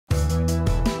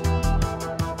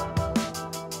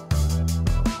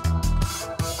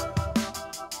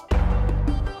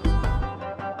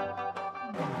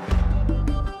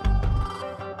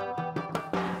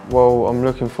Well, I'm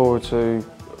looking forward to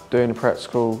doing the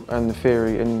practical and the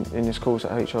theory in this course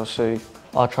at HRC.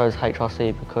 I chose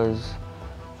HRC because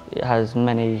it has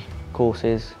many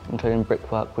courses, including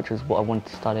brickwork, which is what I wanted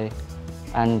to study,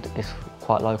 and it's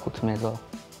quite local to me as well.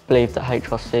 I believe that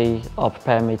HRC are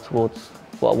preparing me towards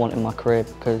what I want in my career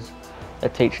because they're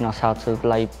teaching us how to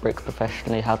lay bricks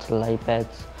professionally, how to lay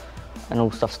beds, and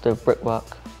all stuff to do with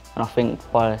brickwork. And I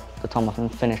think by the time I'm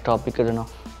finished, I'll be good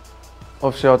enough.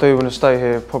 Obviously, I do want to stay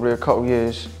here probably a couple of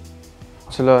years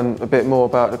to learn a bit more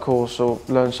about the course or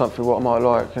learn something what I might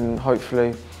like, and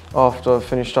hopefully after I've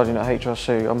finished studying at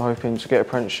HRC, I'm hoping to get an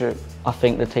apprenticeship. I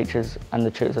think the teachers and the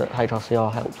tutors at HRC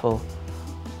are helpful.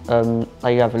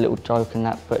 They have a little joke and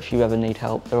that, but if you ever need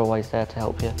help, they're always there to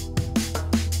help you.